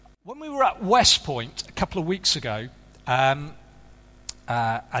When we were at West Point a couple of weeks ago, and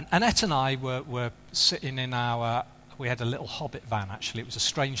Annette and I were sitting in we had a little Hobbit van, actually. It was a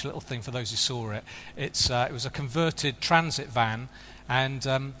strange little thing for those who saw it. It was a converted transit van,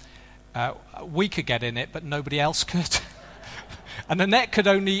 and we could get in it, but nobody else could. And Annette could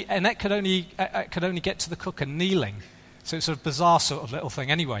only get to the cooker kneeling. So it's a bizarre sort of little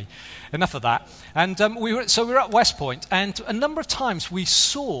thing. Anyway, enough of that. And we were at West Point, and a number of times we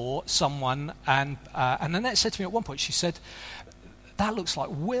saw someone, and Annette said to me at one point, she said, "That looks like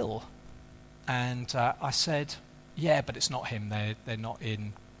Will." And I said, "Yeah, but it's not him. They're not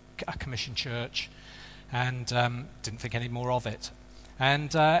in a commission church," and didn't think any more of it.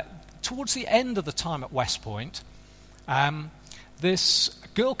 And towards the end of the time at West Point, this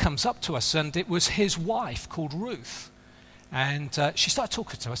girl comes up to us, and it was his wife called Ruth. And she started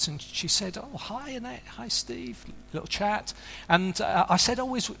talking to us, and she said, "Oh, hi, Annette. Hi, Steve." Little chat. And I said,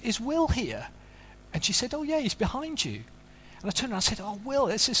 "Oh, is Will here?" And she said, "Oh, yeah, he's behind you." And I turned around and said, "Oh, Will,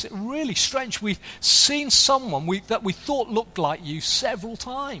 this is really strange. We've seen someone that we thought looked like you several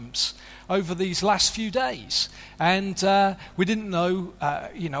times over these last few days. And we didn't know,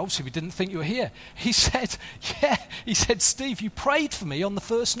 obviously we didn't think you were here." He said, "Yeah." He said, "Steve, you prayed for me on the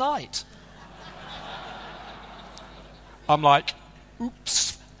first night." I'm like,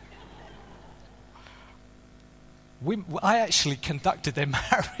 oops. I actually conducted their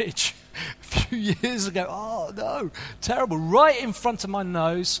marriage a few years ago. Oh, no, terrible. Right in front of my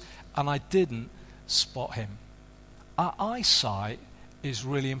nose, and I didn't spot him. Our eyesight is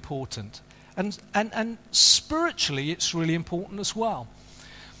really important. And spiritually, it's really important as well.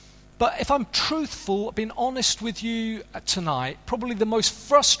 But if I'm truthful, being honest with you tonight, probably the most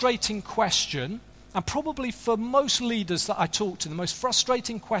frustrating question, and probably for most leaders that I talk to, the most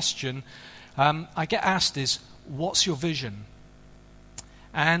frustrating question I get asked is, "What's your vision?"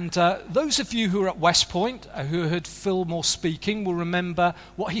 And those of you who are at West Point, who heard Phil Moore speaking, will remember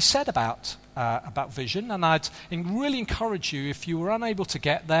what he said about vision. And I'd really encourage you, if you were unable to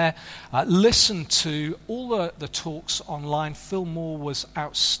get there, listen to all the talks online. Phil Moore was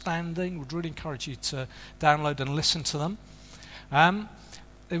outstanding. Would really encourage you to download and listen to them.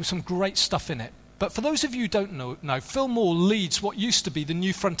 There was some great stuff in it. But for those of you who don't know, Phil Moore leads what used to be the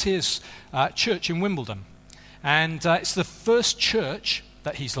New Frontiers Church in Wimbledon. And it's the first church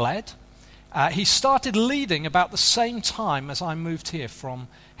that he's led. He started leading about the same time as I moved here from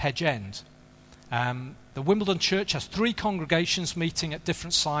Hedge End. The Wimbledon church has 3 congregations meeting at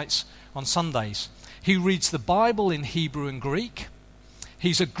different sites on Sundays. He reads the Bible in Hebrew and Greek.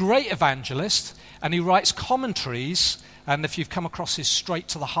 He's a great evangelist, and he writes commentaries. And if you've come across his Straight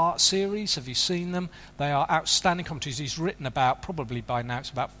to the Heart series, have you seen them? They are outstanding commentaries. He's written about, probably by now, it's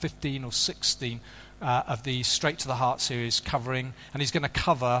about 15 or 16 of the Straight to the Heart series covering, and he's going to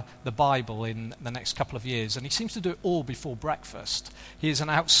cover the Bible in the next couple of years. And he seems to do it all before breakfast. He is an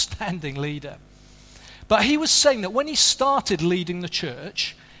outstanding leader. But he was saying that when he started leading the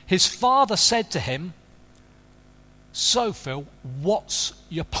church, his father said to him, "So, Phil, what's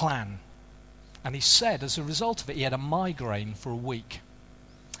your plan?" And he said, as a result of it, he had a migraine for a week.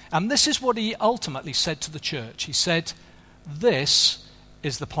 And this is what he ultimately said to the church. He said, "This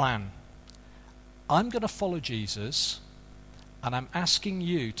is the plan. I'm going to follow Jesus, and I'm asking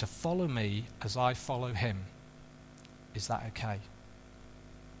you to follow me as I follow him. Is that okay?"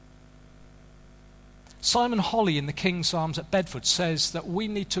 Simon Holly in the King's Arms at Bedford says that we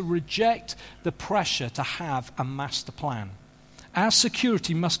need to reject the pressure to have a master plan. Our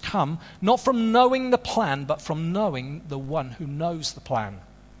security must come not from knowing the plan, but from knowing the one who knows the plan.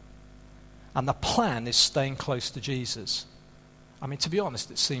 And the plan is staying close to Jesus. I mean, to be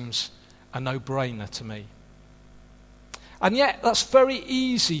honest, it seems a no-brainer to me. And yet, that's very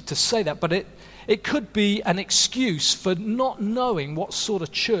easy to say that, but it could be an excuse for not knowing what sort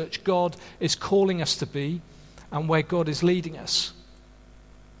of church God is calling us to be and where God is leading us.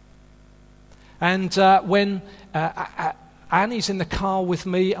 And when Annie's in the car with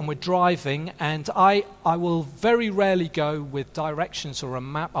me and we're driving, and I will very rarely go with directions or a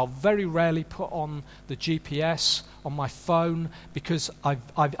map. I'll very rarely put on the GPS on my phone because I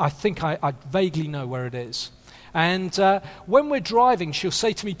think I vaguely know where it is. And when we're driving, she'll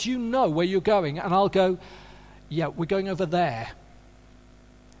say to me, "Do you know where you're going?" And I'll go, "Yeah, we're going over there."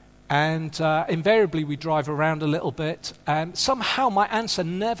 And invariably we drive around a little bit, and somehow my answer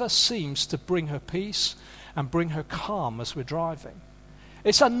never seems to bring her peace and bring her calm as we're driving.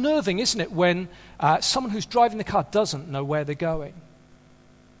 It's unnerving, isn't it, when someone who's driving the car doesn't know where they're going.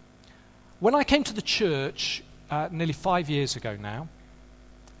 When I came to the church nearly 5 years ago now,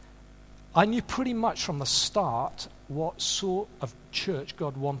 I knew pretty much from the start what sort of church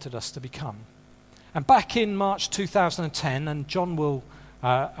God wanted us to become. And back in March 2010, and John will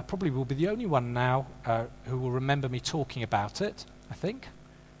probably will be the only one now who will remember me talking about it, I think.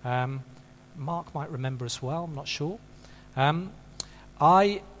 Mark might remember as well, I'm not sure.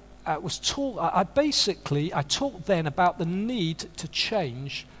 I talked then about the need to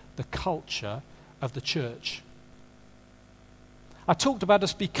change the culture of the church. I talked about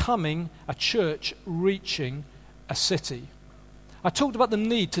us becoming a church reaching a city. I talked about the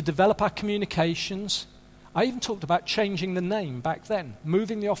need to develop our communications. I even talked about changing the name back then,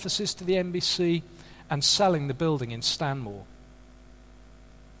 moving the offices to the NBC and selling the building in Stanmore.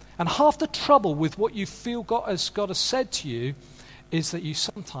 And half the trouble with what you feel God has said to you is that you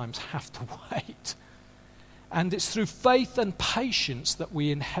sometimes have to wait. And it's through faith and patience that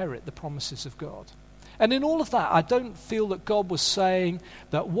we inherit the promises of God. And in all of that, I don't feel that God was saying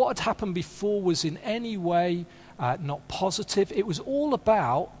that what had happened before was in any way not positive. It was all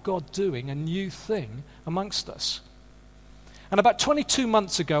about God doing a new thing amongst us. And about 22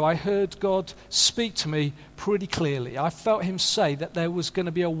 months ago, I heard God speak to me pretty clearly. I felt him say that there was going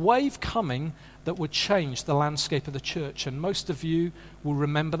to be a wave coming that would change the landscape of the church. And most of you will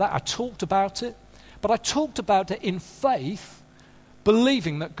remember that. I talked about it, but I talked about it in faith,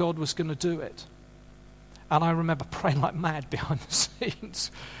 believing that God was going to do it. And I remember praying like mad behind the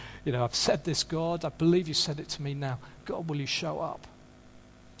scenes. I've said this, God. I believe you said it to me now. God, will you show up?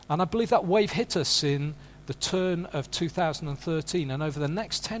 And I believe that wave hit us in the turn of 2013. And over the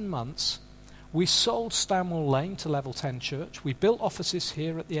next 10 months, we sold Stanmore Lane to Level 10 Church. We built offices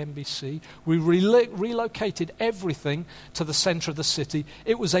here at the NBC. We relocated everything to the center of the city.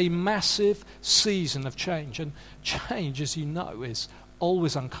 It was a massive season of change. And change, as you know, is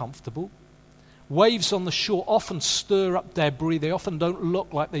always uncomfortable. Waves on the shore often stir up debris. They often don't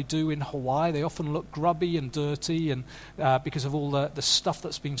look like they do in Hawaii. They often look grubby and dirty and because of all the stuff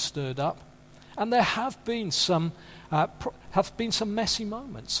that's been stirred up. And there have been some messy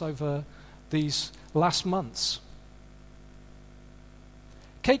moments over these last months.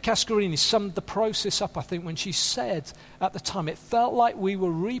 Kate Cascarini summed the process up, I think, when she said at the time, it felt like we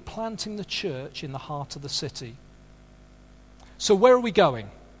were replanting the church in the heart of the city. So where are we going?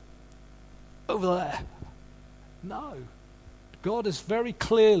 Over there. No. God has very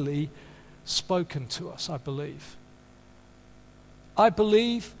clearly spoken to us, I believe. I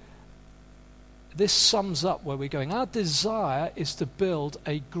believe this sums up where we're going. Our desire is to build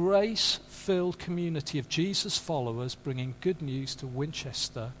a grace-filled community of Jesus followers bringing good news to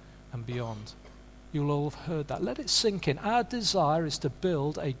Winchester and beyond. You'll all have heard that. Let it sink in. Our desire is to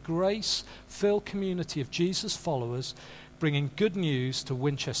build a grace-filled community of Jesus followers bringing good news to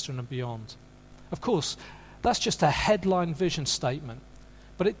Winchester and beyond. Of course, that's just a headline vision statement,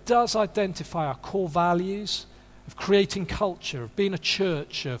 but it does identify our core values of creating culture, of being a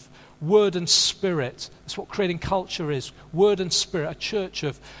church of word and spirit. That's what creating culture is, word and spirit, a church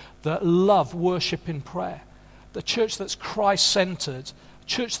of that love, worship in prayer, the church that's Christ-centered, a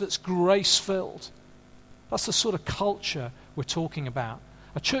church that's grace-filled. That's the sort of culture we're talking about,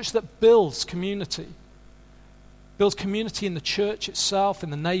 a church that builds community in the church itself, in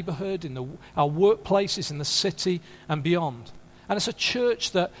the neighborhood, in our workplaces, in the city, and beyond. And it's a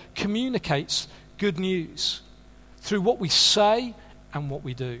church that communicates good news through what we say and what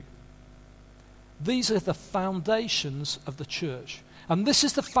we do. These are the foundations of the church. And this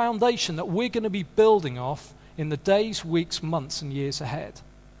is the foundation that we're going to be building off in the days, weeks, months, and years ahead.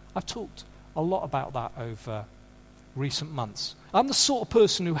 I've talked a lot about that over recent months. I'm the sort of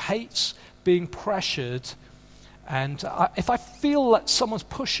person who hates being pressured. And if I feel that someone's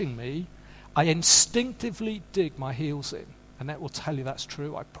pushing me, I instinctively dig my heels in. Annette will tell you that's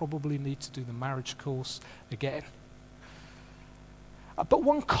true. I probably need to do the marriage course again. But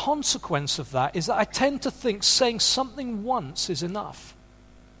one consequence of that is that I tend to think saying something once is enough.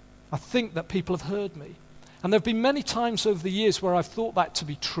 I think that people have heard me. And there have been many times over the years where I've thought that to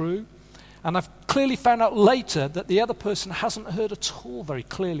be true. And I've clearly found out later that the other person hasn't heard at all very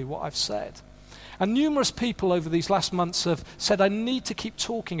clearly what I've said. And numerous people over these last months have said I need to keep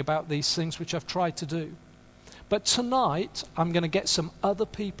talking about these things, which I've tried to do. But tonight, I'm going to get some other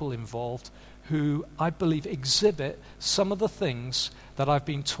people involved who I believe exhibit some of the things that I've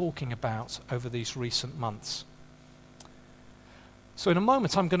been talking about over these recent months. So in a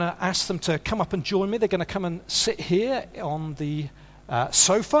moment, I'm going to ask them to come up and join me. They're going to come and sit here on the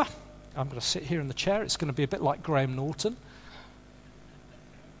sofa. I'm going to sit here in the chair. It's going to be a bit like Graham Norton.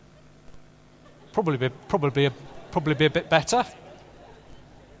 Probably be a bit better.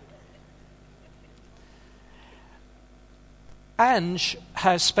 Ange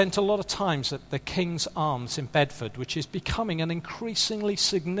has spent a lot of times at the King's Arms in Bedford, which is becoming an increasingly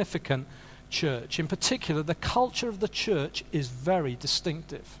significant church. In particular, the culture of the church is very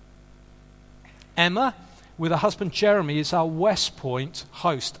distinctive. Emma, with her husband Jeremy, is our West Point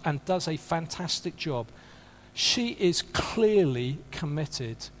host and does a fantastic job. She is clearly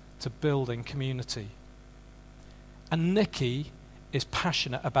committed to building community. And Nikki is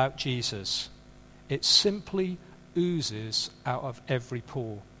passionate about Jesus. It simply oozes out of every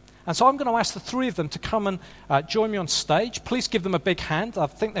pore. And so I'm going to ask the three of them to come and join me on stage. Please give them a big hand. I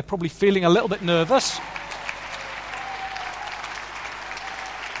think they're probably feeling a little bit nervous.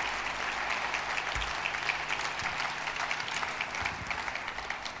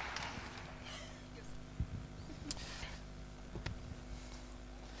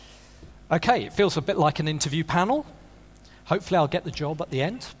 Okay, it feels a bit like an interview panel. Hopefully I'll get the job at the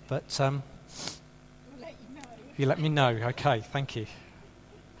end, but We'll let you know. you let me know. Okay, thank you.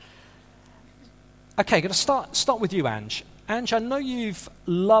 Okay, going to start with you, Ange. Ange, I know you've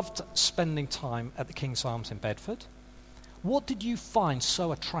loved spending time at the King's Arms in Bedford. What did you find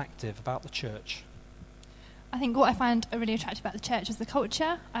so attractive about the church? I think what I found really attractive about the church was the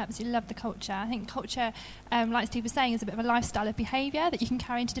culture. I absolutely love the culture. I think culture, like Steve was saying, is a bit of a lifestyle of behaviour that you can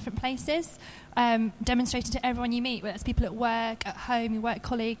carry into different places, demonstrated to everyone you meet, whether it's people at work, at home, your work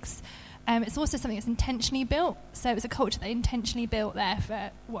colleagues. It's also something that's intentionally built. So it was a culture that intentionally built there for,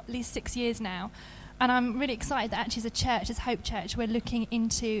 at least 6 years now. And I'm really excited that actually as a church, as Hope Church, we're looking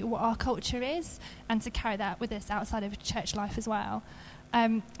into what our culture is and to carry that with us outside of church life as well.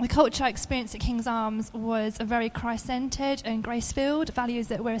 The culture I experienced at King's Arms was a very Christ-centred and grace-filled, values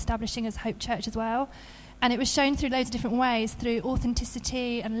that we're establishing as Hope Church as well. And it was shown through loads of different ways, through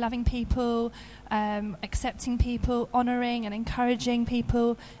authenticity and loving people, accepting people, honouring and encouraging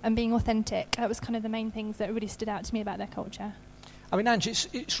people, and being authentic. That was kind of the main things that really stood out to me about their culture. I mean, Ange,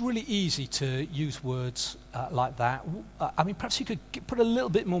 it's really easy to use words like that. I mean, perhaps you could put a little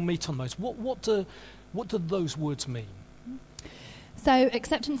bit more meat on those. What do those words mean? So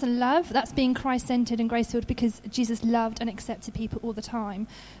acceptance and love, that's being Christ-centred and grace-filled because Jesus loved and accepted people all the time.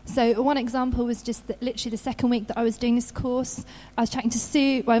 So one example was just that literally the second week that I was doing this course, I was chatting to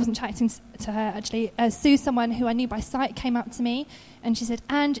Sue. Well, I wasn't chatting to her, actually. Sue, someone who I knew by sight, came up to me and she said,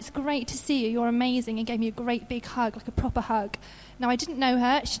 "Ange, it's great to see you. You're amazing," and gave me a great big hug, like a proper hug. Now, I didn't know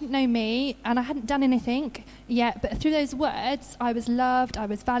her, she didn't know me, and I hadn't done anything yet, but through those words, I was loved, I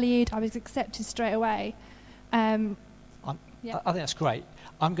was valued, I was accepted straight away. I think that's great.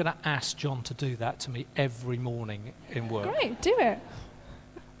 I'm going to ask John to do that to me every morning in work. Great, do it.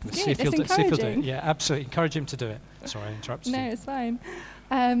 See Good, if he'll it's do it. encouraging. Yeah, absolutely. Encourage him to do it. Sorry, I interrupted No, you. it's fine.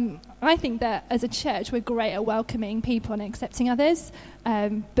 I think that as a church, we're great at welcoming people and accepting others.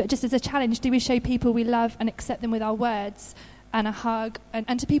 But just as a challenge, do we show people we love and accept them with our words and a hug?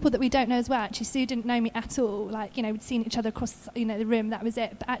 And to people that we don't know as well. Actually, Sue didn't know me at all. Like, we'd seen each other across, the room. That was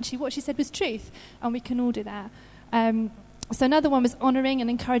it. But actually, what she said was truth. And we can all do that. So another one was honouring and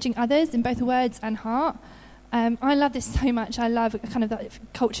encouraging others in both words and heart. I love this so much. I love kind of that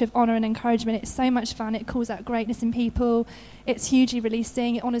culture of honour and encouragement. It's so much fun. It calls out greatness in people. It's hugely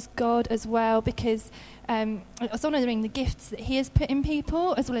releasing. It honours God as well because it's honouring the gifts that He has put in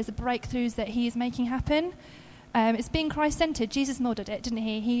people as well as the breakthroughs that He is making happen. It's being Christ-centred. Jesus modelled it, didn't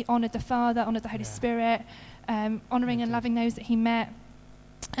He? He honoured the Father, honoured the Holy Spirit, honouring and loving those that He met.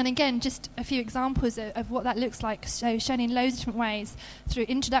 And again, just a few examples of what that looks like, so shown in loads of different ways through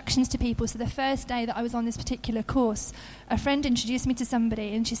introductions to people. So the first day that I was on this particular course, a friend introduced me to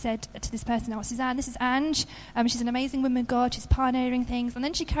somebody and she said to this person, "Oh, Suzanne, this is Ange. She's an amazing woman of God. She's pioneering things." And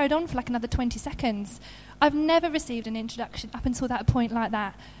then she carried on for like another 20 seconds. I've never received an introduction up until that point like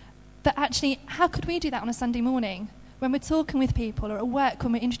that. But actually, how could we do that on a Sunday morning? When we're talking with people or at work,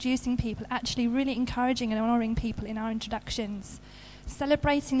 when we're introducing people, actually really encouraging and honouring people in our introductions.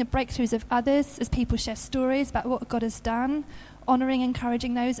 Celebrating the breakthroughs of others as people share stories about what God has done, honouring,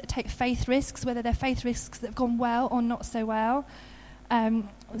 encouraging those that take faith risks, whether they're faith risks that have gone well or not so well.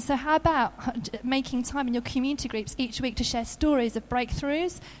 So how about making time in your community groups each week to share stories of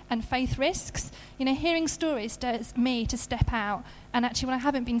breakthroughs and faith risks? Hearing stories stirs me to step out. And actually, when I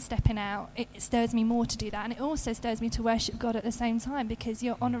haven't been stepping out, it stirs me more to do that. And it also stirs me to worship God at the same time because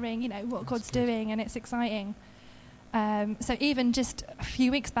you're honouring, what God's doing, and it's exciting. So even just a few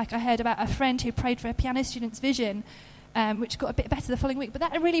weeks back, I heard about a friend who prayed for a piano student's vision, which got a bit better the following week. But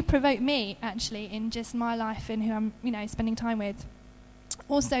that really provoked me, actually, in just my life and who I'm, spending time with.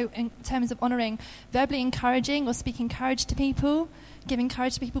 Also, in terms of honouring, verbally encouraging or speaking courage to people, giving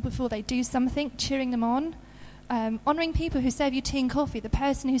courage to people before they do something, cheering them on. Honouring people who serve you tea and coffee, the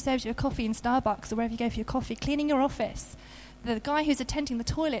person who serves you a coffee in Starbucks or wherever you go for your coffee, cleaning your office. The guy who's attending the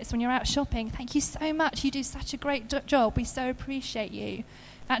toilets when you're out shopping, thank you so much. You do such a great job. We so appreciate you.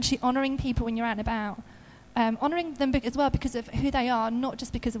 Actually honouring people when you're out and about. Honouring them as well because of who they are, not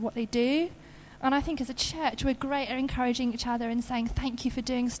just because of what they do. And I think as a church, we're great at encouraging each other and saying thank you for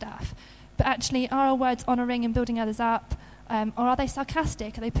doing stuff. But actually, are our words honouring and building others up? Or are they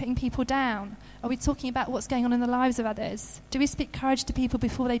sarcastic? Are they putting people down? Are we talking about what's going on in the lives of others? Do we speak courage to people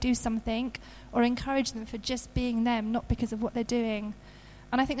before they do something? Or encourage them for just being them, not because of what they're doing?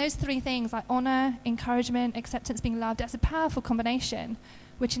 And I think those three things, like honour, encouragement, acceptance, being loved, that's a powerful combination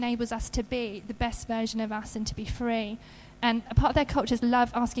which enables us to be the best version of us and to be free. And a part of their culture is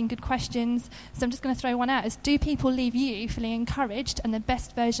love asking good questions. So I'm just going to throw one out. Is do people leave you feeling encouraged and the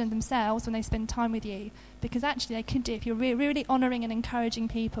best version of themselves when they spend time with you? Because actually they could do. If you're really honouring and encouraging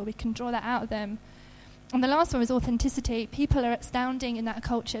people, we can draw that out of them. And the last one was authenticity. People are astounding in that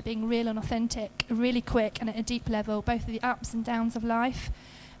culture, being real and authentic, really quick and at a deep level, both of the ups and downs of life.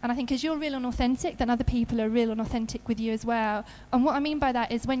 And I think as you're real and authentic, then other people are real and authentic with you as well. And what I mean by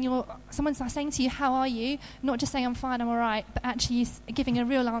that is when someone's saying to you, how are you? Not just saying I'm fine, I'm all right, but actually giving a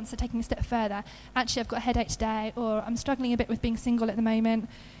real answer, taking a step further. Actually, I've got a headache today, or I'm struggling a bit with being single at the moment.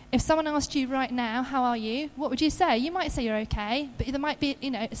 If someone asked you right now, how are you? What would you say? You might say you're okay, but there might be,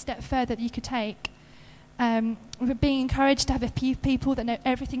 a step further that you could take. Being encouraged to have a few people that know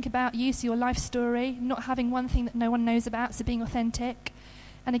everything about you, so your life story, not having one thing that no one knows about, so being authentic.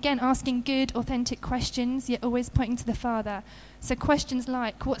 And again, asking good, authentic questions, yet always pointing to the Father. So questions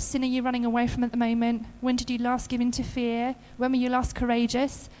like, what sin are you running away from at the moment? When did you last give in to fear? When were you last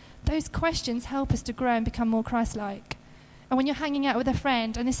courageous? Those questions help us to grow and become more Christ-like. And when you're hanging out with a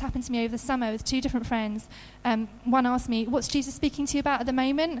friend, and this happened to me over the summer with two different friends, one asked me, what's Jesus speaking to you about at the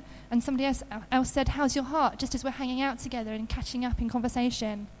moment? And somebody else said, how's your heart? Just as we're hanging out together and catching up in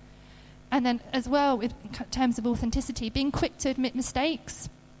conversation. And then as well, in terms of authenticity, being quick to admit mistakes,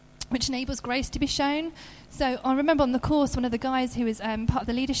 which enables grace to be shown. So I remember on the course, one of the guys who was part of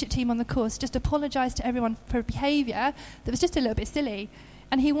the leadership team on the course just apologised to everyone for a behaviour that was just a little bit silly.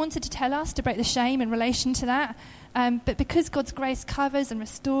 And he wanted to tell us to break the shame in relation to that. But because God's grace covers and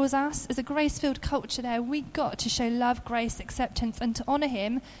restores us, as a grace-filled culture there, we got to show love, grace, acceptance, and to honour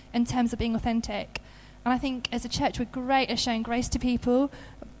him in terms of being authentic. And I think as a church, we're great at showing grace to people.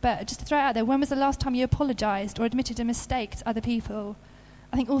 But just to throw it out there, when was the last time you apologised or admitted a mistake to other people?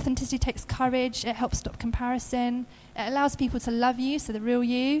 I think authenticity takes courage. It helps stop comparison. It allows people to love you, so the real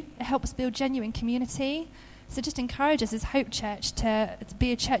you. It helps build genuine community. So just encourage us as Hope Church to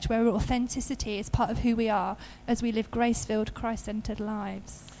be a church where authenticity is part of who we are as we live grace-filled, Christ-centred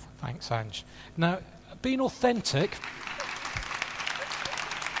lives. Thanks, Ange. Now, being authentic...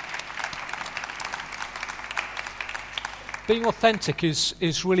 Being authentic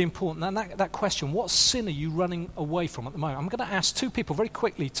is really important. And that question, what sin are you running away from at the moment? I'm going to ask two people very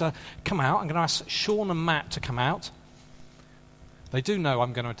quickly to come out. I'm going to ask Sean and Matt to come out. They do know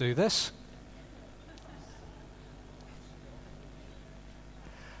I'm going to do this.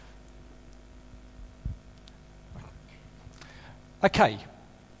 Okay.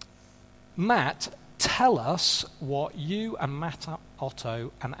 Matt, tell us what you and Matt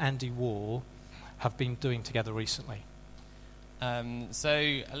Otto and Andy Wall have been doing together recently. So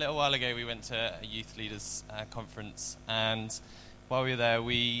a little while ago we went to a youth leaders conference, and while we were there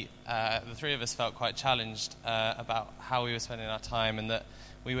the three of us felt quite challenged about how we were spending our time, and that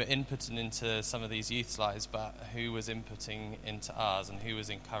we were inputting into some of these youth's lives, but who was inputting into ours and who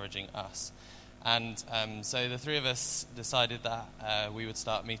was encouraging us. And so the three of us decided that we would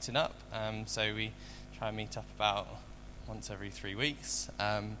start meeting up. So we try and meet up about once every 3 weeks,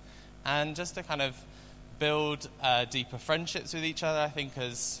 and just to kind of build deeper friendships with each other. I think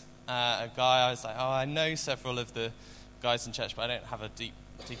as a guy, I was like, I know several of the guys in church, but I don't have a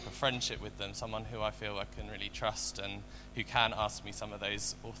deeper friendship with them, someone who I feel I can really trust and who can ask me some of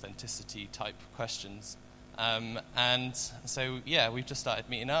those authenticity type questions. And so, we've just started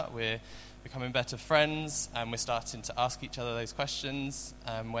meeting up. We're becoming better friends, and we're starting to ask each other those questions.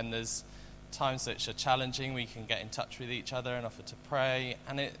 When there's times which are challenging, we can get in touch with each other and offer to pray,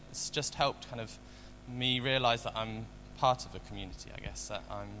 and it's just helped kind of me realise that I'm part of a community, I guess, that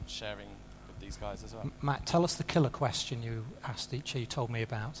I'm sharing with these guys as well. Matt, tell us the killer question you asked each you told me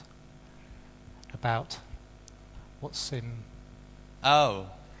about what sin... Oh.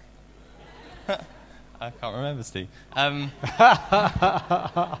 I can't remember, Steve. I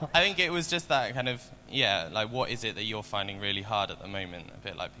think it was just that kind of, like what is it that you're finding really hard at the moment, a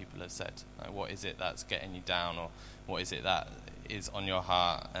bit like people have said. Like what is it that's getting you down, or what is it that is on your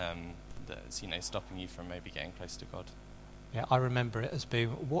heart that's stopping you from maybe getting close to God? Yeah, I remember it as being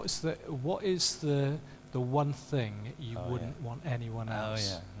what is the the one thing you wouldn't want anyone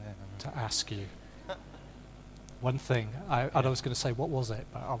else to ask you? One thing. I was going to say, what was it?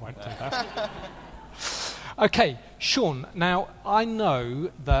 But I won't do that. Okay, Sean, now I know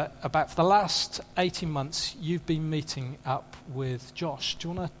that for the last 18 months you've been meeting up with Josh. Do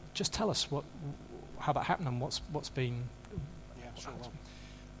you want to just tell us how that happened and what's been... Yeah, sure. Well,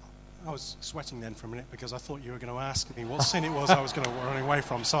 I was sweating then for a minute because I thought you were going to ask me what sin it was I was going to run away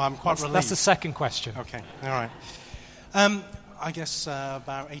from, so I'm quite relieved. That's the second question. Okay, all right. I guess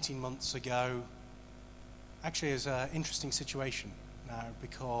about 18 months ago, actually it's an interesting situation now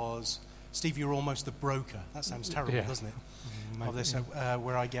because... Steve, you're almost the broker. That sounds terrible, doesn't it? Of this,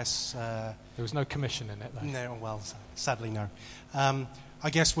 where I guess... there was no commission in it, though. No, well, sadly, no. I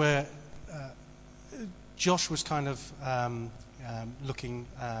guess where Josh was kind of looking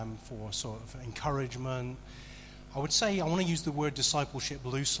for sort of encouragement. I would say I want to use the word discipleship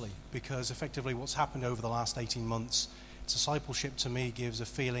loosely because effectively what's happened over the last 18 months, discipleship to me gives a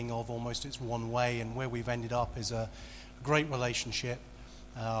feeling of almost it's one way, and where we've ended up is a great relationship.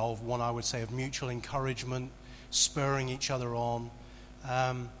 Of one, I would say, of mutual encouragement, spurring each other on.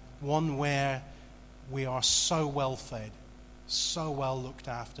 One where we are so well fed, so well looked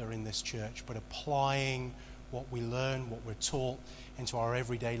after in this church, but applying what we learn, what we're taught into our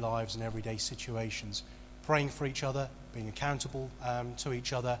everyday lives and everyday situations. Praying for each other, being accountable to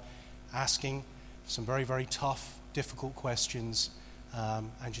each other, asking some very, very tough, difficult questions,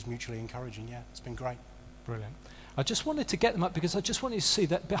 and just mutually encouraging. Yeah, it's been great. Brilliant. I just wanted to get them up because I just wanted to see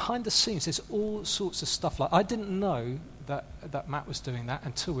that behind the scenes there's all sorts of stuff. Like I didn't know that Matt was doing that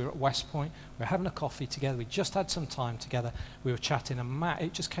until we were at West Point. We were having a coffee together. We just had some time together. We were chatting, and Matt,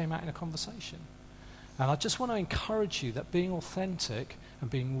 it just came out in a conversation. And I just want to encourage you that being authentic and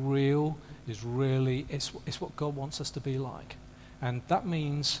being real is really it's what God wants us to be like. And that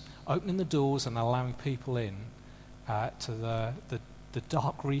means opening the doors and allowing people in to the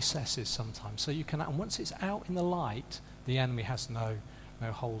dark recesses sometimes. So you can, and once it's out in the light, the enemy has no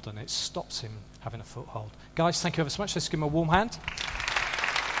hold on it. It stops him having a foothold. Guys, thank you ever so much. Let's give him a warm hand.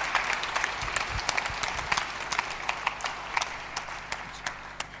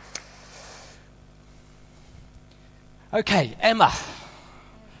 Okay, Emma.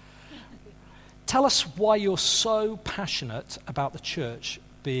 Tell us why you're so passionate about the church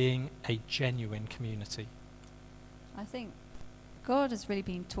being a genuine community. I think God has really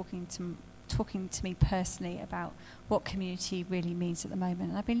been talking to me personally about what community really means at the moment.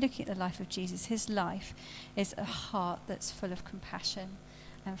 And I've been looking at the life of Jesus. His life is a heart that's full of compassion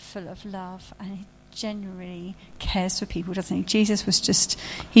and full of love, and he genuinely cares for people, doesn't he? Jesus was just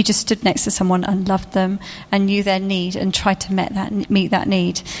stood next to someone and loved them and knew their need and tried to meet that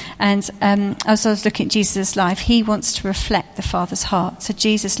need. And as I was looking at Jesus' life, he wants to reflect the Father's heart. So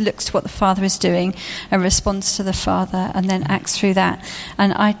Jesus looks to what the Father is doing and responds to the Father and then acts through that.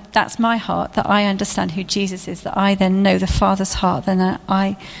 And that's my heart, that I understand who Jesus is, that I then know the Father's heart, then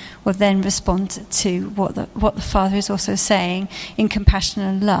I will then respond to what the Father is also saying in compassion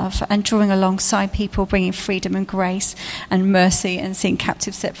and love, and drawing alongside people, bringing freedom and grace and mercy and seeing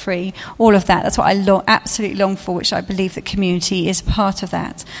captives set free. All of that. That's what I absolutely long for, which I believe that community is part of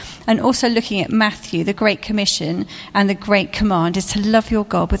that. And also looking at Matthew, the Great Commission and the Great Command is to love your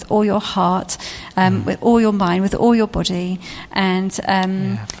God with all your heart, with all your mind, with all your body, and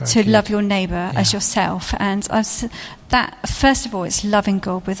to love your neighbour as yourself. And that, first of all, it's loving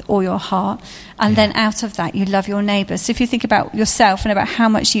God with all your heart, and then out of that you love your neighbour. So if you think about yourself and about how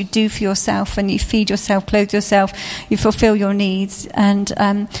much you do for yourself, and you feed yourself, clothe yourself, you fulfil your needs, and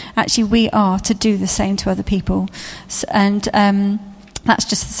actually we are to do the same to other people. That's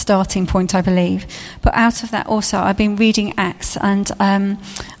just the starting point, I believe. But out of that also, I've been reading Acts, and I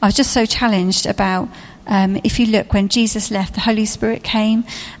was just so challenged about if you look, when Jesus left, the Holy Spirit came,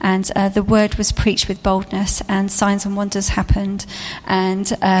 and the word was preached with boldness, and signs and wonders happened,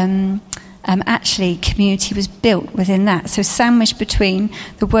 and actually community was built within that. So sandwiched between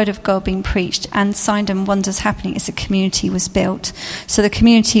the word of God being preached and signs and wonders happening is a community was built. So the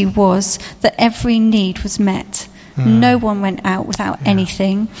community was that every need was met. No one went out without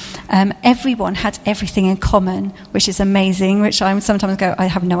anything. Everyone had everything in common, which is amazing, which I sometimes go, I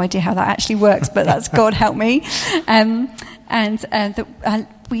have no idea how that actually works, but that's God help me.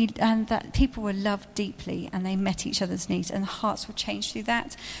 That people were loved deeply, and they met each other's needs, and hearts were changed through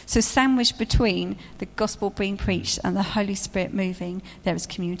that. So sandwiched between the gospel being preached and the Holy Spirit moving, there is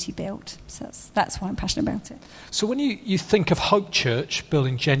community built. So that's why I'm passionate about it. So when you think of Hope Church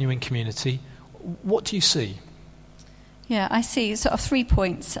building genuine community, what do you see? Yeah, I see sort of 3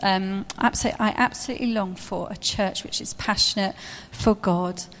 points. I absolutely long for a church which is passionate for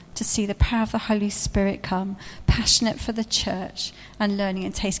God, to see the power of the Holy Spirit come, passionate for the church and learning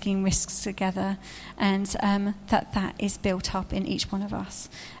and taking risks together, and that is built up in each one of us.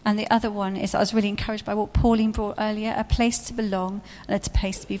 And the other one is, I was really encouraged by what Pauline brought earlier, a place to belong and a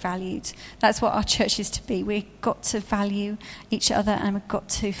place to be valued. That's what our church is to be. We've got to value each other, and we've got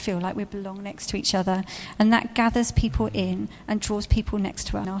to feel like we belong next to each other. And that gathers people in and draws people next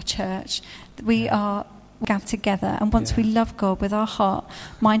to us in our church. We are gathered together, and once we love God with our heart,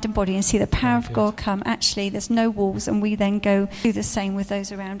 mind and body, and see the power of God come, actually there's no walls, and we then go do the same with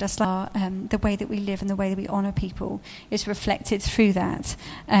those around us. The way that we live and the way that we honour people is reflected through that.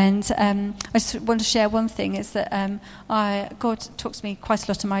 And I just want to share one thing, is that God talks to me quite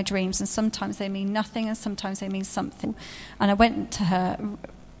a lot in my dreams, and sometimes they mean nothing and sometimes they mean something. And I went to her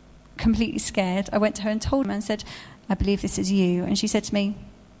completely scared. I went to her and told her and said, I believe this is you. And she said to me,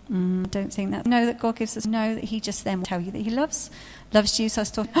 I don't think that. Know that God gives us. Know that He just then will tell you that He loves you. So I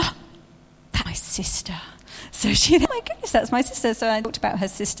thought, that's my sister. So she, oh my goodness, that's my sister. So I talked about her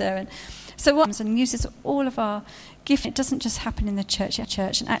sister, and so and uses all of our gift. It doesn't just happen in the church,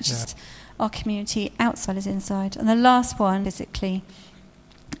 and actually our community outside is inside. And the last one, physically,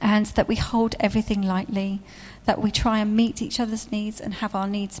 and that we hold everything lightly, that we try and meet each other's needs and have our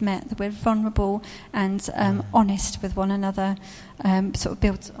needs met, that we're vulnerable and honest with one another, sort of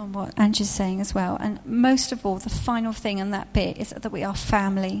built on what Angie's saying as well. And most of all, the final thing in that bit is that we are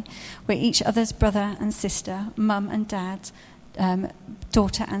family. We're each other's brother and sister, mum and dad,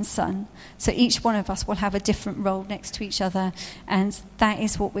 daughter and son. So each one of us will have a different role next to each other, and that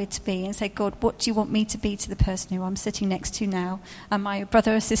is what we're to be. And say, God, what do you want me to be to the person who I'm sitting next to now? Am I a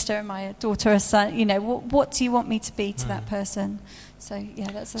brother or sister? Am I a daughter or son? You know, what do you want me to be to that person? So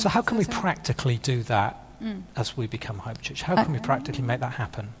that's. So how can we practically do that as we become Hope Church? How can we practically make that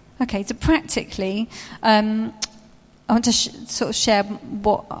happen? Okay, so practically, I want to sort of share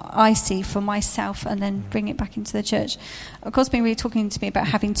what I see for myself and then bring it back into the church. God's been really talking to me about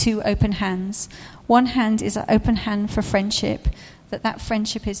having two open hands. One hand is an open hand for friendship, that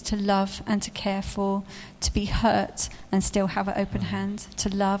friendship is to love and to care for, to be hurt and still have an open hand, to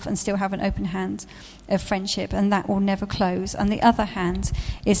love and still have an open hand of friendship, and that will never close. And the other hand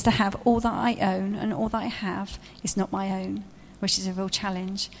is to have all that I own, and all that I have is not my own, which is a real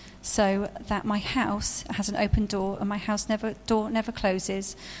challenge. So that my house has an open door, and my house door never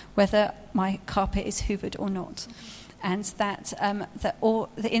closes, whether my carpet is hoovered or not. And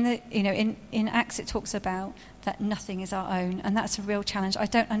in Acts it talks about that nothing is our own, and that's a real challenge. I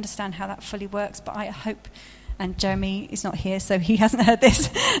don't understand how that fully works, but I hope, and Jeremy is not here, so he hasn't heard this,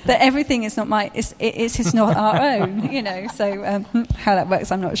 that everything is not it's not our own, you know. So how that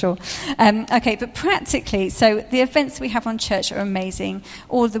works, I'm not sure. Okay, but practically, so the events we have on church are amazing.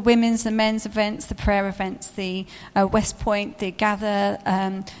 All the women's, the men's events, the prayer events, the West Point, the Gather,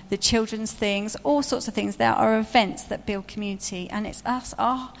 the children's things, all sorts of things. There are events that build community, and it's us.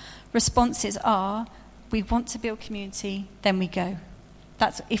 Our responses are, we want to build community, then we go.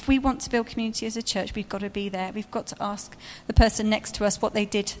 If we want to build community as a church, we've got to be there. We've got to ask the person next to us what they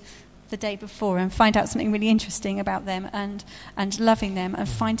did the day before and find out something really interesting about them, and loving them and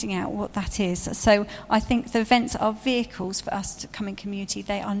finding out what that is. So I think the events are vehicles for us to come in community.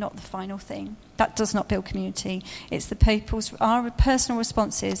 They are not the final thing. That does not build community. It's our personal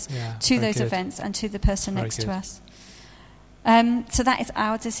responses to those events and to the person next to us. So that is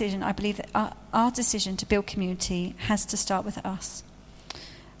our decision. I believe that our decision to build community has to start with us.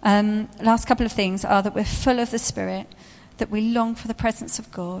 Last couple of things are that we're full of the Spirit, that we long for the presence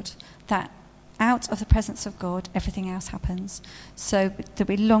of God, that out of the presence of God, everything else happens. So that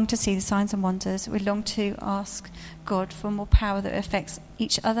we long to see the signs and wonders. We long to ask God for more power that affects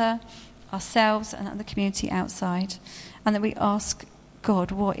each other, ourselves, and the community outside. And that we ask God,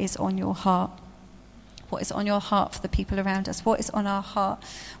 what is on your heart? What is on your heart for the people around us? What is on our heart?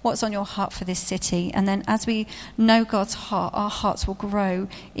 What's on your heart for this city? And then as we know God's heart, our hearts will grow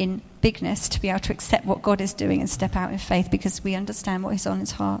in bigness to be able to accept what God is doing and step out in faith, because we understand what is on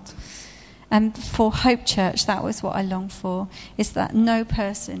his heart. And for Hope Church, that was what I long for, is that no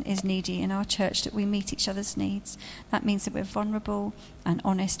person is needy in our church, that we meet each other's needs. That means that we're vulnerable and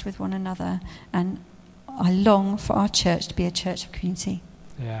honest with one another. And I long for our church to be a church of community.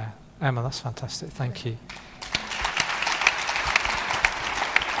 Yeah. Emma, that's fantastic. Thank you.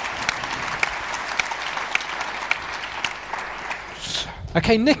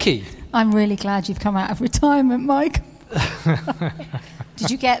 Okay, Nikki. I'm really glad you've come out of retirement, Mike.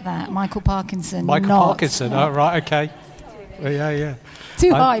 Did you get that? Michael Parkinson. Parkinson. Oh, right, okay. Yeah.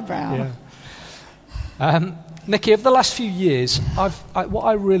 Too highbrow. Yeah. Nikki, over the last few years, what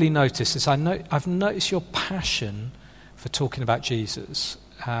I really noticed is I've noticed your passion for talking about Jesus.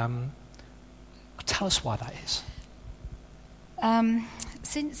 Tell us why that is.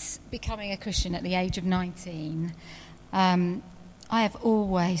 Since becoming a Christian at the age of 19, I have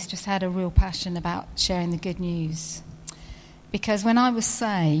always just had a real passion about sharing the good news. Because when I was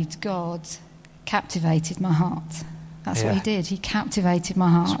saved, God captivated my heart. That's what he did. He captivated my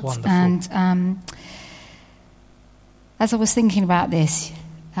heart. That's wonderful. And as I was thinking about this,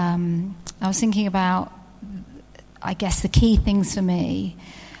 I was thinking about, I guess the key things for me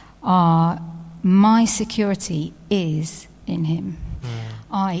are my security is in him.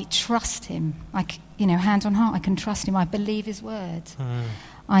 I trust him. Hand on heart, I can trust him. I believe his word.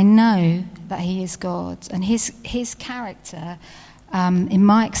 I know that he is God. And his character, in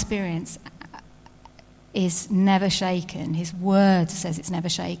my experience, is never shaken. His word says it's never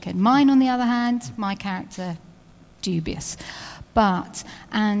shaken. Mine, on the other hand, my character, dubious.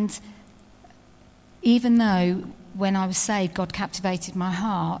 And even though when I was saved, God captivated my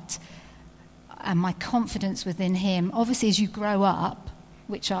heart and my confidence within him, obviously as you grow up,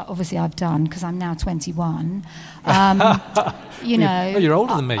 which obviously I've done because I'm now 21, You're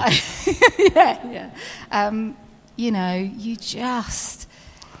older than me. Yeah.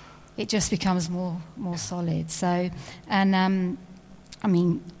 It just becomes more solid. So, and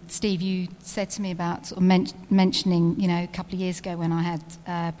Steve, you said to me about sort of mentioning, a couple of years ago when I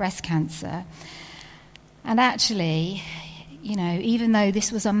had breast cancer. And actually, even though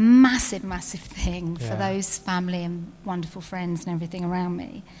this was a massive, massive thing for those family and wonderful friends and everything around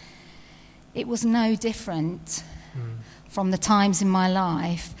me, it was no different from the times in my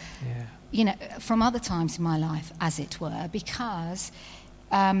life, from other times in my life, as it were, because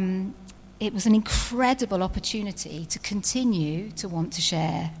it was an incredible opportunity to continue to want to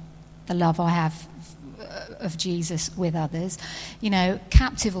share the love I have of Jesus with others.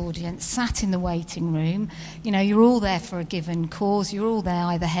 Captive audience, sat in the waiting room. You're all there for a given cause. You're all there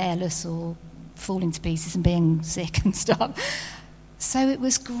either hairless or falling to pieces and being sick and stuff. So it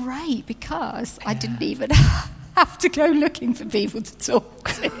was great because I didn't even have to go looking for people to talk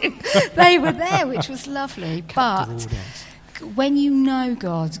to. They were there, which was lovely. But when you know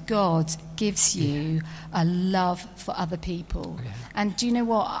God gives you a love for other people. Yeah. And do you know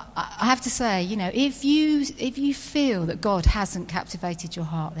what? I have to say, if you feel that God hasn't captivated your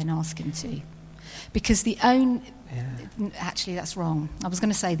heart, then ask him to. Because actually that's wrong. I was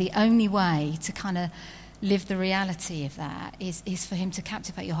going to say the only way to kind of live the reality of that is for him to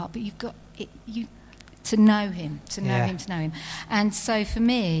captivate your heart. But you've got to know him, to know him. And so for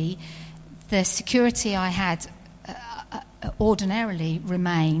me, the security I had ordinarily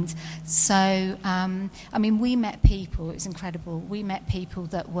remained. So, we met people, it was incredible. We met people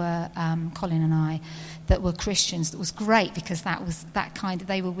that were, Colin and I, that were Christians. That was great because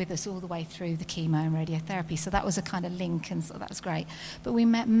they were with us all the way through the chemo and radiotherapy. So that was a kind of link, and so that was great. But we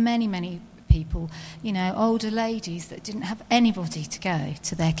met many, many people, older ladies that didn't have anybody to go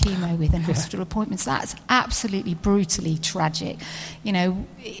to their chemo with and hospital appointments. That's absolutely brutally tragic.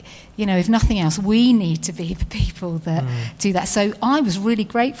 If nothing else, we need to be the people that do that. So I was really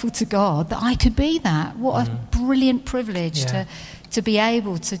grateful to God that I could be that. What a brilliant privilege to be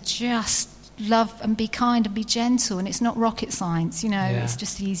able to just love and be kind and be gentle, and it's not rocket science, it's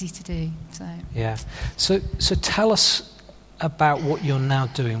just easy to do. So tell us about what you're now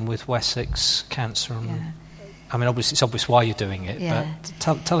doing with Wessex Cancer. Obviously it's obvious why you're doing it,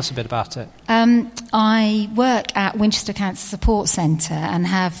 but tell us a bit about it. I work at Winchester Cancer Support Centre and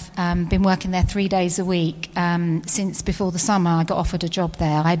have been working there 3 days a week since before the summer. I got offered a job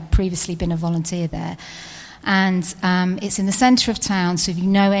there. I'd previously been a volunteer there. And it's in the centre of town, so if you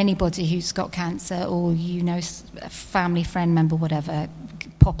know anybody who's got cancer or a family, friend, member, whatever,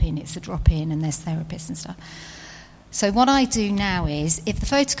 pop in. It's a drop-in and there's therapists and stuff. So what I do now is, if the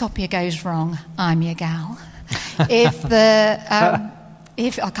photocopier goes wrong, I'm your gal. If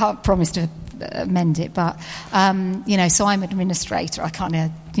I can't promise to mend it, but so I'm administrator. I kind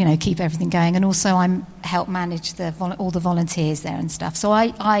of keep everything going, and also I'm help manage all the volunteers there and stuff. So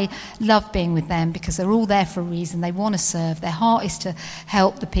I love being with them because they're all there for a reason. They want to serve. Their heart is to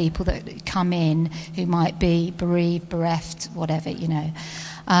help the people that come in who might be bereaved, bereft, whatever.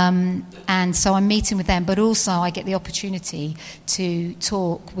 And so I'm meeting with them, but also I get the opportunity to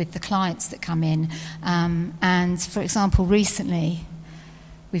talk with the clients that come in. And for example, recently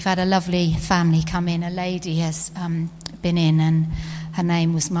we've had a lovely family come in. A lady has been in, and her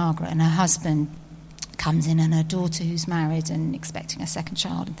name was Margaret, and her husband comes in, and her daughter who's married and expecting a second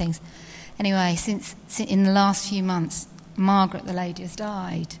child and things. Anyway, since in the last few months, Margaret, the lady, has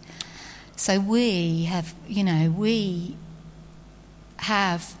died. So we have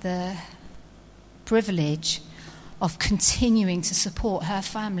the privilege of continuing to support her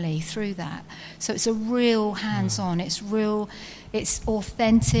family through that. So it's a real hands-on, it's real, it's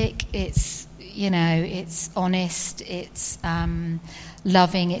authentic, it's, it's honest, it's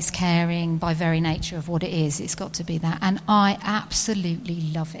loving, it's caring by very nature of what it is. It's got to be that. And I absolutely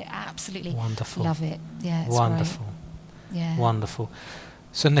love it, absolutely Wonderful. love it. Yeah, it's Wonderful. great. Yeah. Wonderful.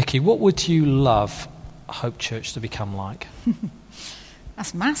 So, Nikki, what would you love Hope Church to become like?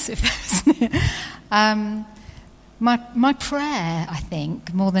 That's massive, isn't it? My prayer, I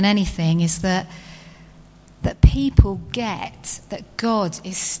think, more than anything, is that people get that God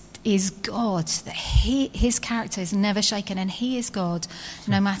is God, that his character is never shaken, and he is God,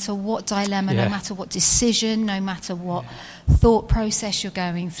 no matter what dilemma, no matter what decision, no matter what thought process you're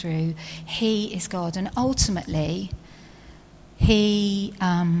going through. He is God, and ultimately he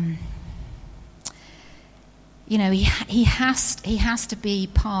he has to be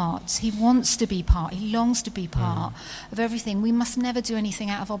part. He wants to be part. He longs to be part of everything. We must never do anything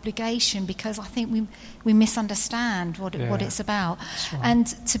out of obligation, because I think we misunderstand what it's about. Right. And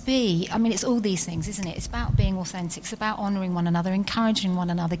to be, it's all these things, isn't it? It's about being authentic. It's about honouring one another, encouraging one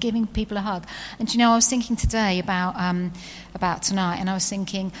another, giving people a hug. And I was thinking today about tonight, and I was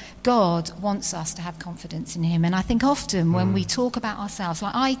thinking God wants us to have confidence in him. And I think often when we talk about ourselves,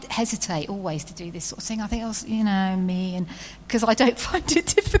 like I hesitate always to do this sort of thing. I think me, and because I don't find it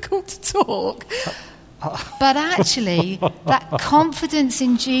difficult to talk. But actually, that confidence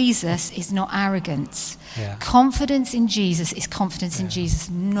in Jesus is not arrogance. Yeah. Confidence in Jesus is confidence in Jesus,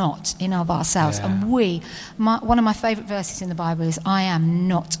 not in of ourselves. Yeah. And one of my favourite verses in the Bible is, I am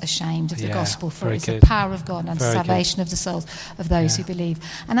not ashamed of the gospel, for it is the power of God and the salvation of the souls of those who believe.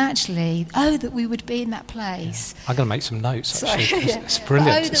 And actually, that we would be in that place. I'm going to make some notes, actually. It's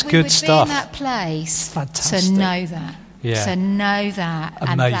brilliant. It's good stuff. Be in that place. Fantastic. To know that. Yeah. To know that.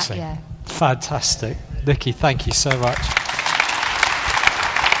 Amazing. And that, fantastic. Nikki, thank you so much.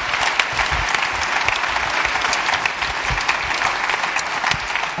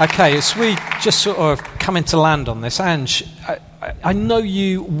 Okay, as we just sort of come into land on this, Ange, I know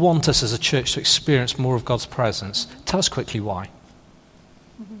you want us as a church to experience more of God's presence. Tell us quickly why.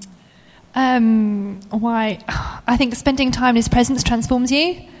 Why? I think spending time in his presence transforms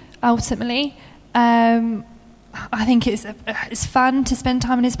you, ultimately. I think it's fun to spend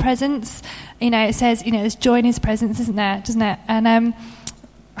time in his presence. It says, there's joy in his presence, isn't there? Doesn't it? And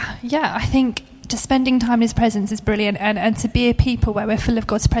I think just spending time in his presence is brilliant, and to be a people where we're full of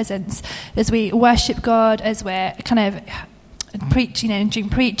God's presence as we worship God, as we're kind of preach, doing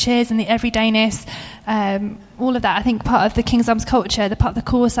preaches and the everydayness, all of that. I think part of the King's Arms culture, the part of the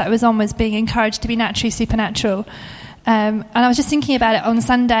course that I was on, was being encouraged to be naturally supernatural. And I was just thinking about it on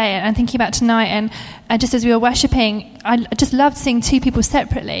Sunday and thinking about tonight, and just as we were worshipping, I just loved seeing two people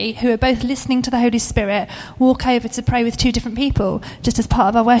separately who are both listening to the Holy Spirit walk over to pray with two different people just as part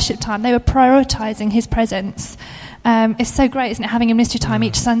of our worship time. They were prioritising his presence. It's so great, isn't it, having a ministry time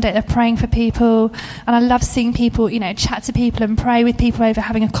each Sunday. They're praying for people, and I love seeing people, chat to people and pray with people over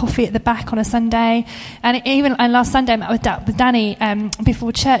having a coffee at the back on a Sunday. And last Sunday I met with Danny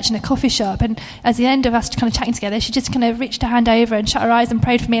before church in a coffee shop, and at the end of us kind of chatting together, she just kind of reached her hand over and shut her eyes and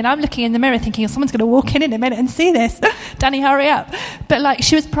prayed for me, and I'm looking in the mirror thinking, someone's going to walk in a minute and see this. Danny, hurry up. But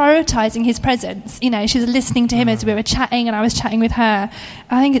she was prioritising his presence. She was listening to him as we were chatting, and I was chatting with her.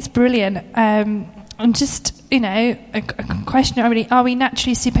 I think it's brilliant. And just, a question, are we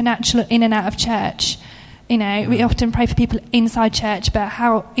naturally supernatural in and out of church? We often pray for people inside church, but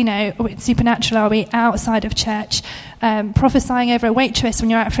how, supernatural are we outside of church? Prophesying over a waitress when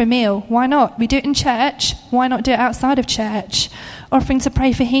you're out for a meal, why not? We do it in church, why not do it outside of church? Offering to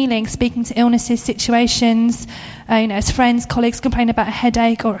pray for healing, speaking to illnesses, situations, as friends, colleagues complain about a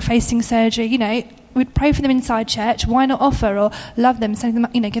headache or facing surgery, we'd pray for them inside church. Why not offer or love them, send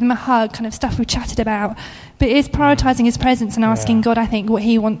them, give them a hug, kind of stuff we've chatted about. But it is prioritising his presence and asking God, I think, what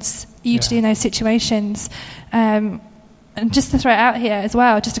he wants you to do in those situations. And just to throw it out here as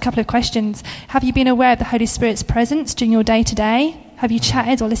well, just a couple of questions. Have you been aware of the Holy Spirit's presence during your day-to-day? Have you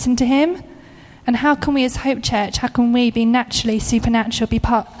chatted or listened to him? And how can we as Hope Church, how can we be naturally supernatural, be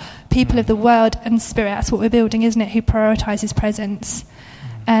people of the world and spirit? That's what we're building, isn't it? Who prioritise his presence.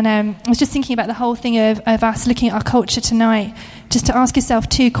 And I was just thinking about the whole thing of us looking at our culture tonight, just to ask yourself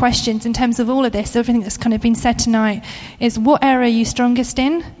two questions in terms of all of this, everything that's kind of been said tonight, is what area are you strongest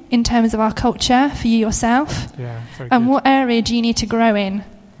in terms of our culture for you yourself? Yeah, very good. And what area do you need to grow in?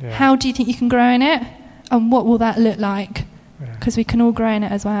 Yeah. How do you think you can grow in it? And what will that look like? Because we can all grow in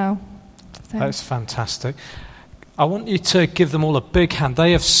it as well. So. That's fantastic. I want you to give them all a big hand.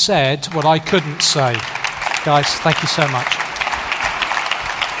 They have said what I couldn't say. Guys, thank you so much.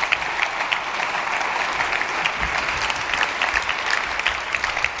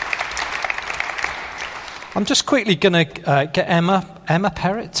 I'm just quickly going to get Emma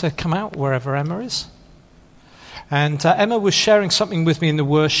Perrett to come out, wherever Emma is. And Emma was sharing something with me in the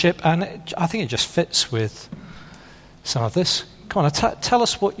worship, and I think it just fits with some of this. Come on, tell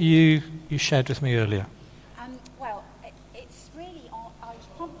us what you shared with me earlier. Well, it's really, I was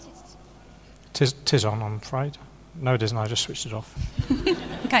prompted... Tis on, I'm afraid. No, it isn't. I just switched it off.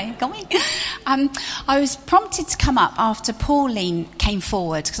 Okay, got me. I was prompted to come up after Pauline came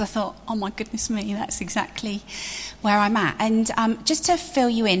forward because I thought, oh my goodness me, that's exactly where I'm at. And just to fill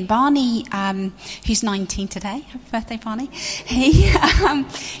you in, Barney, who's 19 today, happy birthday, Barney,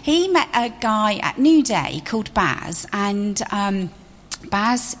 he met a guy at New Day called Baz, and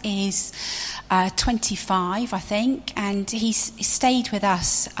Baz is 25, I think, and he stayed with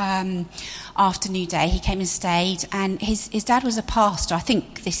us after New Day. He came and stayed, and his dad was a pastor. I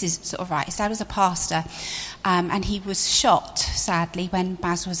think this is sort of right. His dad was a pastor, and he was shot, sadly, when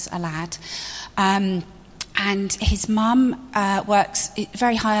Baz was a lad. And his mum works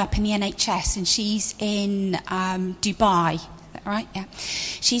very high up in the NHS, and she's in Dubai. Is that right? Yeah.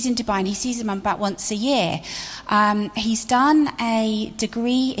 She's in Dubai, and he sees her mum about once a year. He's done a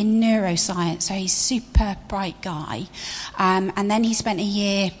degree in neuroscience, so he's a super bright guy. And then he spent a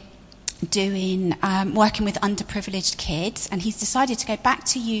year doing working with underprivileged kids, and he's decided to go back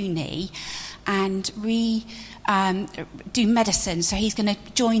to uni and do medicine. So he's going to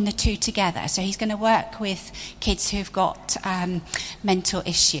join the two together. So he's going to work with kids who've got mental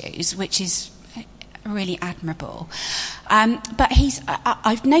issues, which is really admirable. But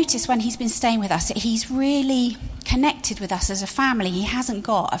I've noticed when he's been staying with us, he's really connected with us as a family. He hasn't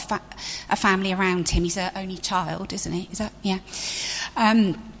got a family around him. He's an only child, isn't he? Is that, yeah.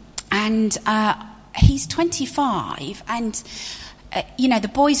 And he's 25, and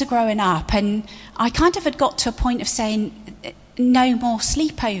the boys are growing up, and I kind of had got to a point of saying, no more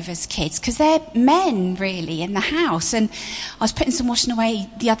sleepovers, kids, because they're men, really, in the house. And I was putting some washing away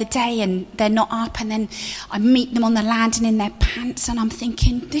the other day, and they're not up, and then I meet them on the landing in their pants, and I'm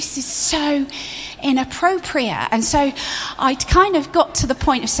thinking, this is so inappropriate. And so I'd kind of got to the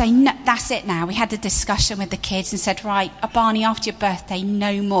point of saying, no, that's it now. We had a discussion with the kids and said, right, Barney, after your birthday,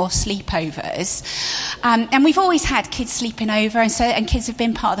 no more sleepovers. And we've always had kids sleeping over, and kids have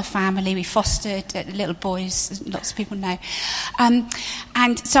been part of the family. We fostered little boys, lots of people know. And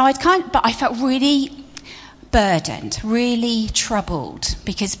so but I felt really burdened, really troubled,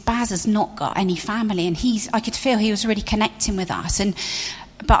 because Baz has not got any family, and I could feel he was really connecting with us.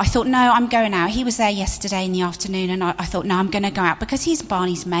 But I thought, no, I'm going out. He was there yesterday in the afternoon, and I thought, no, I'm going to go out because he's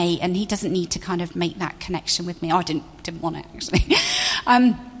Barney's mate, and he doesn't need to kind of make that connection with me. I didn't want it, actually.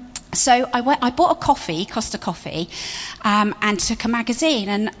 So I bought a coffee, Costa Coffee, and took a magazine,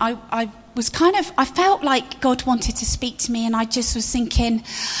 and I felt like God wanted to speak to me, and I just was thinking,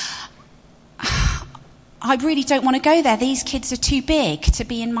 I really don't want to go there. These kids are too big to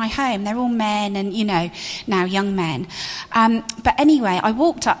be in my home. They're all men and, now young men. But anyway, I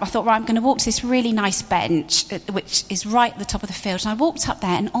walked up. I thought, right, I'm going to walk to this really nice bench, which is right at the top of the field. And I walked up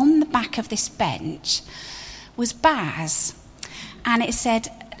there, and on the back of this bench was Baz. And it said,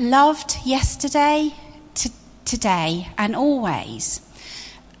 loved yesterday, today, and always.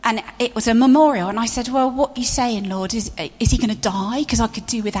 And it was a memorial, and I said, well, what are you saying, Lord? Is he going to die? Because I could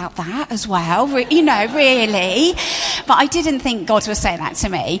do without that as well, really. But I didn't think God was saying that to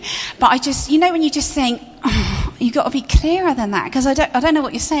me. But I just, when you just think, oh, you've got to be clearer than that, because I don't know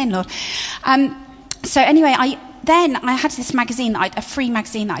what you're saying, Lord. So anyway, I had this magazine, a free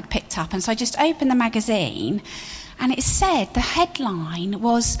magazine that I'd picked up, and so I just opened the magazine, and it said, the headline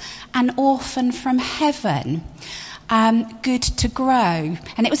was, An Orphan from Heaven. Good to grow.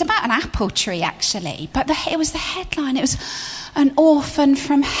 And it was about an apple tree, actually. But it was the headline. It was An Orphan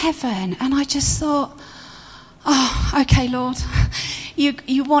from Heaven. And I just thought, oh, okay, Lord,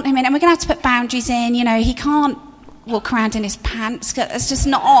 you want him in. And we're going to have to put boundaries in. He can't walk around in his pants. That's just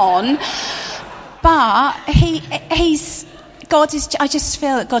not on. But I just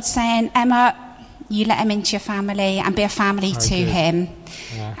feel that God's saying, Emma, you let him into your family and be a family to him.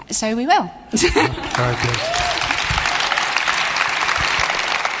 Yeah. So we will. Very good.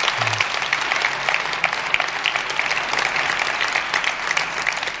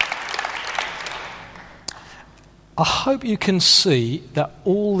 I hope you can see that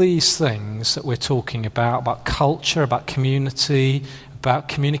all these things that we're talking about culture, about community, about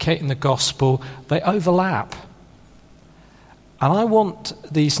communicating the gospel, they overlap. And I want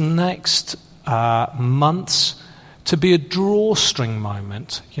these next months to be a drawstring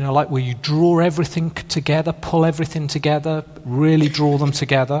moment, like where you draw everything together, pull everything together, really draw them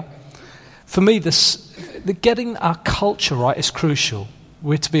together. For me, the getting our culture right is crucial.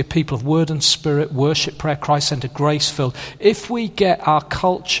 We're to be a people of word and spirit, worship, prayer, Christ-centered, grace-filled. If we get our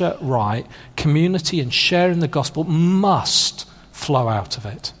culture right, community and sharing the gospel must flow out of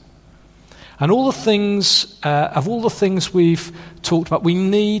it. And all the things we've talked about, we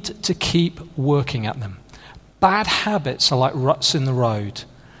need to keep working at them. Bad habits are like ruts in the road.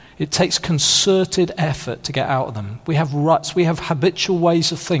 It takes concerted effort to get out of them. We have ruts, we have habitual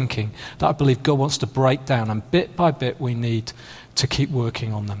ways of thinking that I believe God wants to break down, and bit by bit we need to keep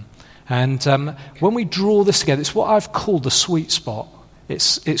working on them. And when we draw this together, it's what I've called the sweet spot.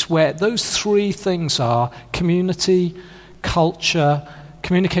 It's where those three things are: community, culture,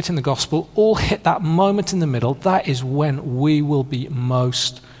 communicating the gospel, all hit that moment in the middle. That is when we will be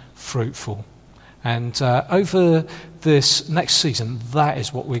most fruitful. And over this next season, that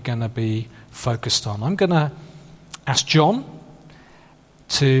is what we're going to be focused on. I'm going to ask John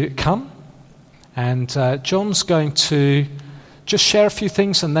to come, and John's going to just share a few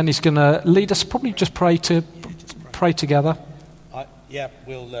things, and then he's going to lead us, probably just pray together.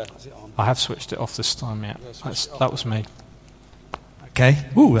 We'll... is it on? I have switched it off this time, yeah. That was me. Okay.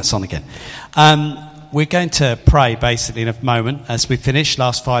 Ooh, that's on again. We're going to pray, basically, in a moment as we finish,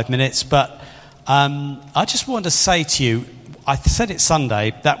 last 5 minutes, but I just wanted to say to you, I said it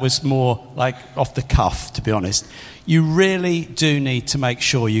Sunday, that was more like off the cuff, to be honest. You really do need to make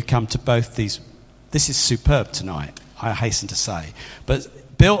sure you come to both these. This is superb tonight, I hasten to say.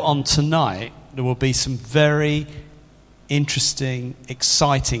 But built on tonight, there will be some very interesting,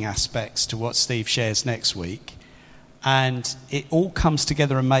 exciting aspects to what Steve shares next week. And it all comes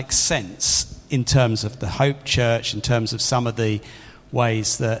together and makes sense in terms of the Hope Church, in terms of some of the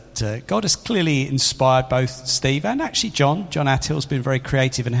ways that God has clearly inspired both Steve and actually John. John Attill's been very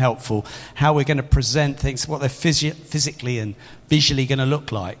creative and helpful, how we're going to present things, what they're physically and visually going to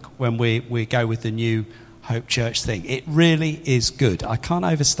look like when we go with the new Hope Church thing. It really is good. I can't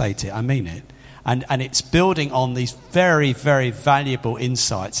overstate it. I mean it. And it's building on these very, very valuable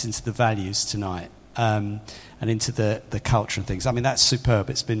insights into the values tonight. And into the culture and things. I mean, that's superb.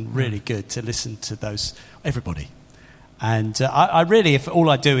 It's been really good to listen to those, everybody. And I really, if all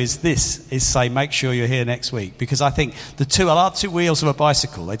I do is say, make sure you're here next week. Because I think the two wheels of a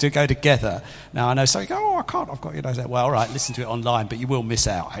bicycle, they do go together. Now, I know some go, I can't, I've got, well, all right, listen to it online, but you will miss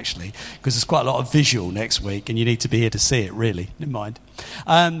out, actually. Because there's quite a lot of visual next week, and you need to be here to see it, really. Never mind.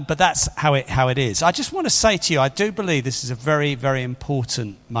 But that's how it is. I just want to say to you, I do believe this is a very, very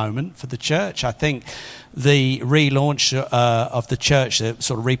important moment for the church. I think the relaunch of the church,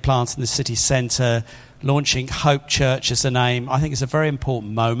 sort of replanting the city centre, launching Hope Church as a name, I think it's a very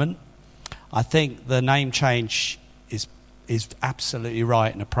important moment. I think the name change is absolutely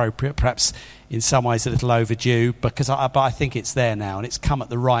right and appropriate, perhaps in some ways a little overdue, but I think it's there now, and it's come at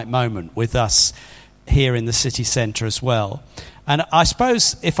the right moment with us here in the city centre as well. And I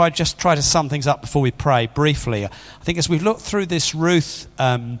suppose if I just try to sum things up before we pray briefly, I think as we've looked through this Ruth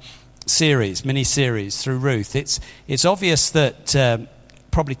mini-series through Ruth, it's obvious that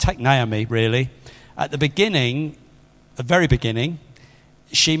probably take Naomi, really. At the very beginning,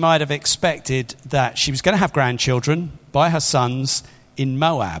 she might have expected that she was going to have grandchildren by her sons in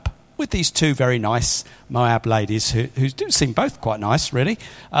Moab with these two very nice Moab ladies who do seem both quite nice, really.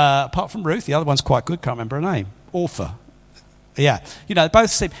 Apart from Ruth, the other one's quite good, can't remember her name. Orpah. Yeah, they both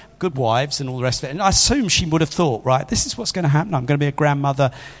seem good wives and all the rest of it. And I assume she would have thought, right, this is what's going to happen. I'm going to be a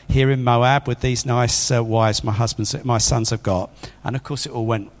grandmother here in Moab with these nice wives my sons have got. And of course, it all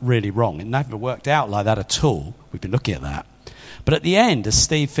went really wrong. It never worked out like that at all. We've been looking at that. But at the end, as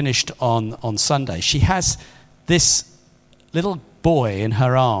Steve finished on Sunday, she has this little boy in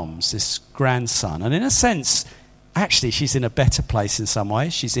her arms, this grandson. And in a sense, actually, she's in a better place in some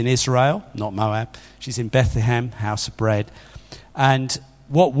ways. She's in Israel, not Moab. She's in Bethlehem, house of bread. And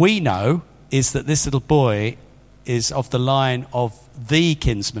what we know is that this little boy is of the line of the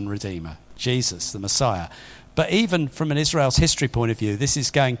kinsman redeemer, Jesus, the Messiah. But even from an Israel's history point of view, this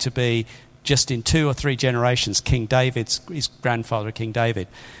is going to be just in 2 or 3 generations, King David's, his grandfather, King David.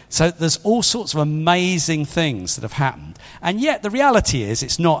 So there's all sorts of amazing things that have happened. And yet the reality is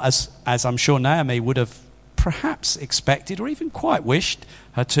it's not as I'm sure Naomi would have perhaps expected or even quite wished.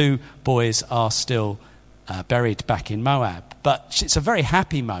 Her 2 boys are still buried back in Moab. But it's a very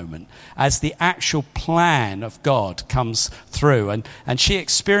happy moment as the actual plan of God comes through. And she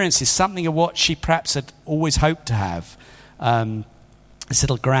experiences something of what she perhaps had always hoped to have, this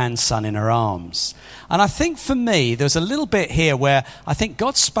little grandson in her arms. And I think for me, there's a little bit here where I think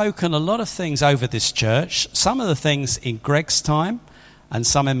God's spoken a lot of things over this church. Some of the things in Greg's time and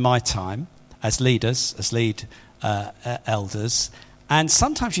some in my time as leaders, as lead elders. And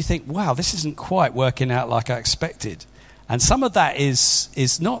sometimes you think, wow, this isn't quite working out like I expected. And some of that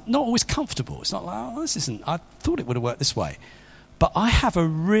is not always comfortable. It's not like, oh, this isn't, I thought it would have worked this way. But I have a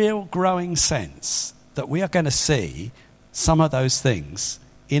real growing sense that we are going to see some of those things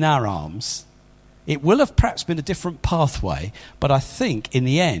in our arms. It will have perhaps been a different pathway, but I think in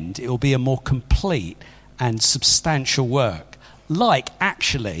the end it will be a more complete and substantial work. Like,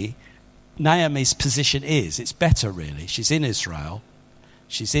 actually, Naomi's position is. It's better, really. She's in Israel.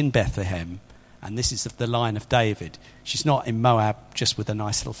 She's in Bethlehem. And this is the line of David. She's not in Moab just with a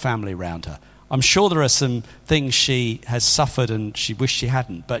nice little family around her. I'm sure there are some things she has suffered and she wished she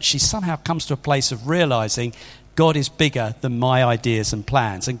hadn't, but she somehow comes to a place of realizing God is bigger than my ideas and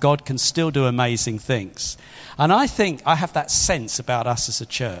plans, and God can still do amazing things. And I think I have that sense about us as a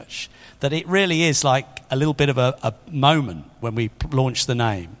church, that it really is like a little bit of a moment when we launch the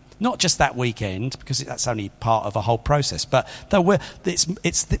name. Not just that weekend, because that's only part of a whole process, but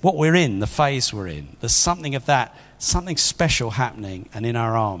it's what we're in, the phase we're in. There's something of that, something special happening and in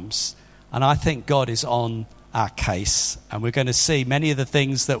our arms. And I think God is on our case, and we're going to see many of the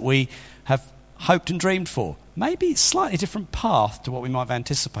things that we have hoped and dreamed for. Maybe it's a slightly different path to what we might have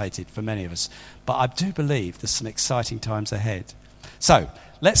anticipated for many of us, but I do believe there's some exciting times ahead. So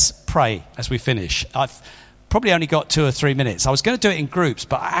let's pray as we finish. I've probably only got 2 or 3 minutes. I was going to do it in groups,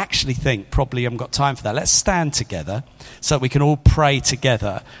 but I actually think probably I haven't got time for that. Let's stand together so that we can all pray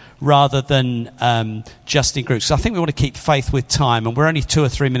together rather than just in groups. So I think we want to keep faith with time, and we're only 2 or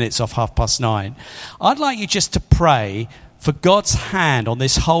 3 minutes off 9:30. I'd like you just to pray for God's hand on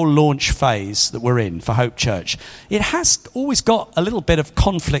this whole launch phase that we're in for Hope Church. It has always got a little bit of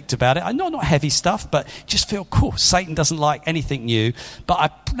conflict about it. I know not heavy stuff, but just feel, cool, Satan doesn't like anything new.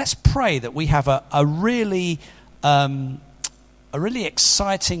 But let's pray that we have a really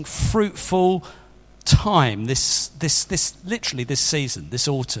exciting, fruitful time this literally this season, this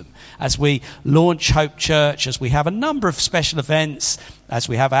autumn, as we launch Hope Church, as we have a number of special events, as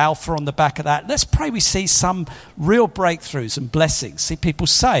we have Alpha on the back of that. Let's pray we see some real breakthroughs and blessings, see people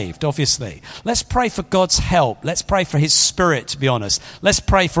saved, obviously. Let's pray for God's help. Let's pray for his Spirit, to be honest. Let's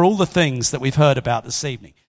pray for all the things that we've heard about this evening.